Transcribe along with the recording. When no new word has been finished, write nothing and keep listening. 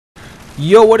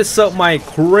Yo, what is up, my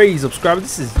crazy subscribers?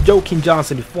 This is Joe King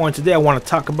Johnson 74, and today I want to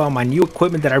talk about my new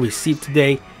equipment that I received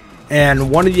today.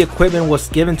 And one of the equipment was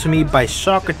given to me by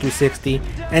Shocker 360,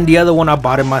 and the other one I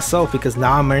bought it myself because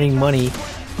now I'm earning money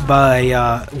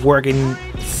by working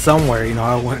somewhere. You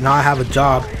know, now I have a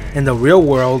job in the real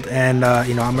world, and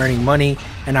you know, I'm earning money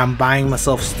and I'm buying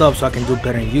myself stuff so I can do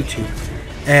better in YouTube.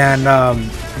 And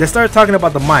they started talking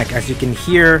about the mic. As you can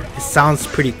hear, it sounds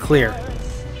pretty clear.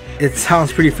 It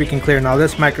sounds pretty freaking clear. Now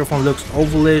this microphone looks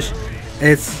ovalish.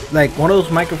 It's like one of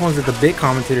those microphones that the big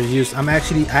commentators use. I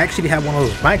actually have one of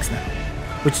those mics now,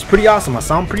 which is pretty awesome. I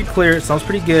sound pretty clear. It sounds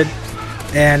pretty good,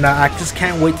 and I just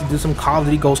can't wait to do some Call of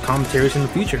Duty Ghost commentaries in the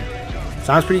future.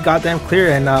 Sounds pretty goddamn clear,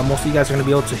 and most of you guys are gonna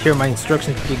be able to hear my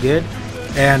instructions pretty good,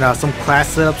 and some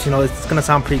class setups. You know, it's gonna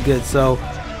sound pretty good. So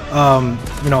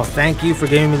you know, thank you for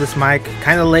giving me this mic.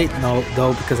 Kind of late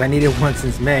though, because I needed one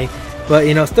since May. But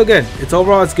you know, still good. It's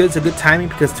overall, it's good. It's a good timing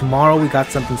because tomorrow we got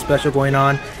something special going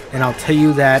on, and I'll tell you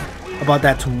about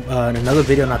that in another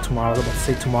video. Not tomorrow. I was about to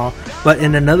say tomorrow, but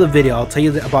in another video, I'll tell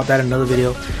you about that in another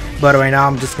video. But right now,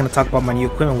 I'm just gonna talk about my new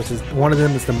equipment, which is one of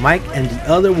them is the mic, and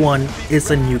the other one is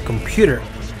a new computer.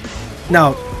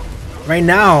 Now, right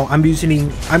now, I'm using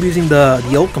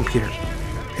the old computer,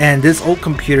 and this old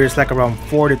computer is like around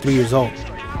 4 to 3 years old,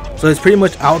 so it's pretty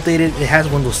much outdated. It has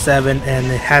Windows 7, and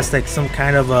it has like some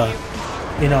kind of a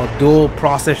dual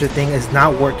processor thing. Is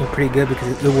not working pretty good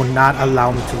because it will not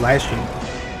allow me to live stream.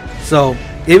 So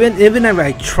even if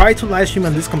I try to live stream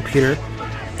on this computer,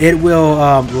 it will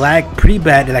lag pretty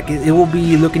bad. Like it will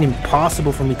be looking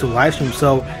impossible for me to live stream.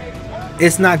 So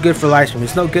it's not good for live stream.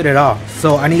 It's no good at all.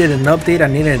 So I needed an update. I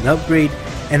needed an upgrade,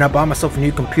 and I bought myself a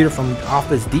new computer from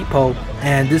Office Depot.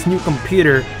 And this new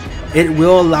computer, it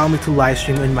will allow me to live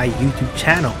stream in my YouTube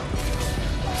channel.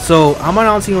 So I'm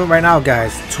announcing it right now,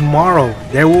 guys. Tomorrow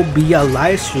there will be a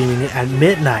live streaming at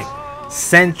midnight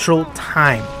Central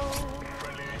Time.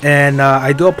 And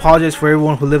I do apologize for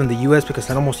everyone who live in the US because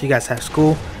I know most of you guys have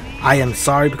school. I am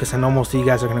sorry because I know most of you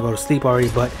guys are gonna go to sleep already.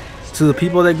 But to the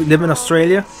people that live in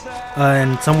Australia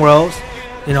and somewhere else,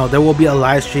 you know, there will be a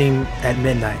live stream at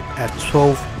midnight at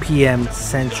 12 p.m.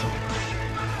 Central.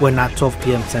 Well, not 12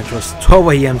 p.m. Central, it's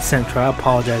 12 a.m. Central. I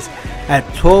apologize. At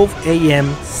 12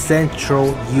 a.m.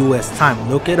 Central US time.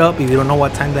 Look it up. If you don't know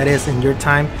what time that is in your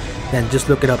time, then just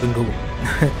look it up in Google.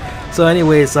 So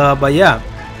anyways, but yeah,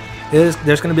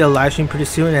 there's gonna be a live stream pretty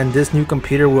soon, and this new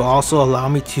computer will also allow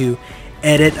me to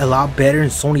edit a lot better in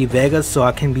Sony Vegas. So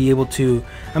I'm gonna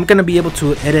be able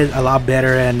to edit a lot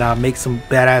better and make some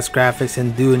badass graphics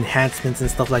and do enhancements and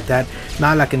stuff like that.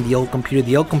 Not like in the old computer.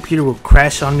 The old computer will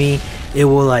crash on me. It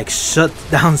will like shut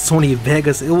down Sony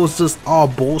Vegas. It was just all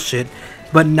bullshit.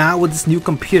 But now with this new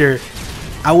computer,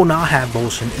 I will not have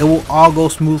bullshit. It will all go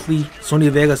smoothly. Sony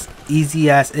Vegas, easy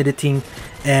ass editing,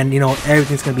 and you know,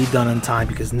 everything's gonna be done on time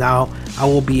because now I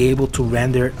will be able to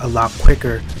render a lot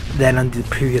quicker than on the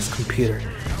previous computer.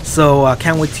 So I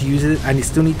can't wait to use it. I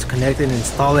still need to connect it and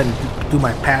install it and do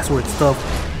my password stuff,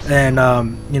 and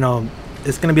you know,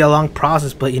 it's gonna be a long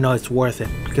process, but you know, it's worth it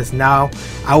because now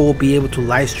I will be able to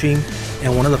live stream,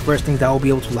 and one of the first things that I will be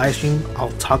able to live stream,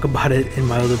 I'll talk about it in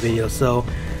my other video. So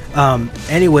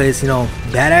anyways, you know,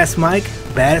 badass mic,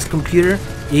 badass computer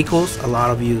equals a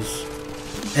lot of views.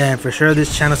 And for sure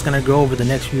this channel is gonna grow over the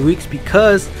next few weeks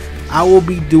because I will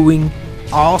be doing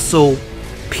also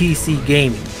PC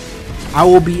gaming. I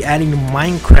will be adding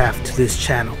Minecraft to this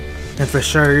channel, and for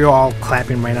sure you're all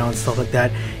clapping right now and stuff like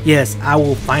that. Yes, I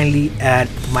will finally add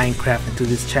Minecraft into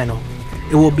this channel.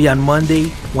 It will be on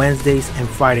Monday, Wednesdays, and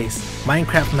Fridays,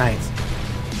 Minecraft nights,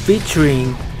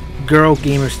 featuring girl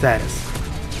gamer status.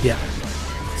 Yeah,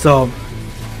 so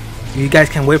you guys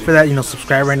can wait for that. You know,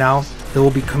 subscribe right now. It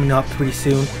will be coming up pretty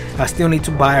soon. I still need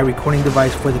to buy a recording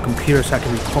device for the computer so I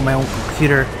can record my own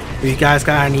computer. If you guys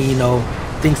got any, you know,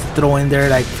 things to throw in there,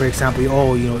 like for example,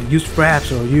 oh, you know, use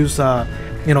Fraps or use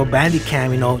you know,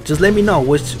 Bandicam, you know, just let me know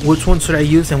which one should I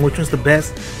use and which one's the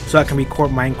best so I can record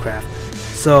Minecraft.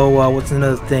 So what's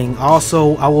another thing?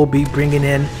 Also, I will be bringing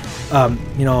in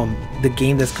you know, the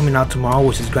game that's coming out tomorrow,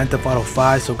 which is Grand Theft Auto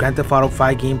 5. So Grand Theft Auto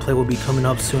 5 gameplay will be coming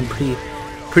up soon,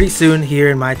 pretty soon here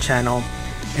in my channel.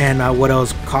 And what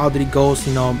else? Call of Duty Ghost.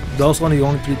 You know, those are the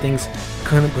only 3 things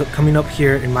coming up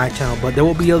here in my channel. But there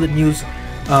will be other news,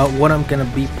 what I'm gonna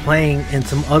be playing in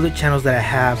some other channels that I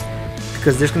have,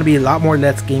 because there's gonna be a lot more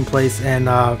Let's gameplays, and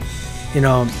you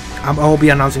know, I will be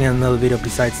announcing in another video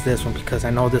besides this one because I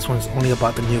know this one's only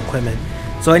about the new equipment.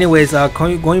 So anyways,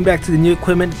 going back to the new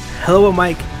equipment, hell of a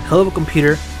mic, hell of a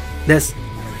computer. Let's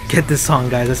get this on,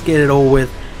 guys. Let's get it over with.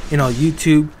 You know,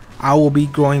 YouTube, I will be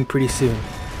growing pretty soon.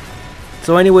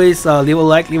 So anyways, leave a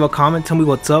like, leave a comment, tell me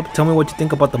what's up, tell me what you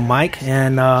think about the mic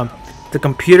and the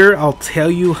computer. I'll tell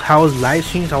you how it's live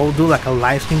streams. I will do like a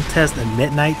live stream test at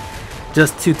midnight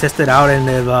just to test it out, and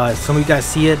if some of you guys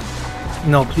see it,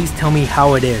 please tell me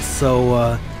how it is.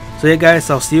 So yeah guys,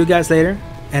 I'll see you guys later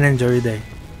and enjoy your day.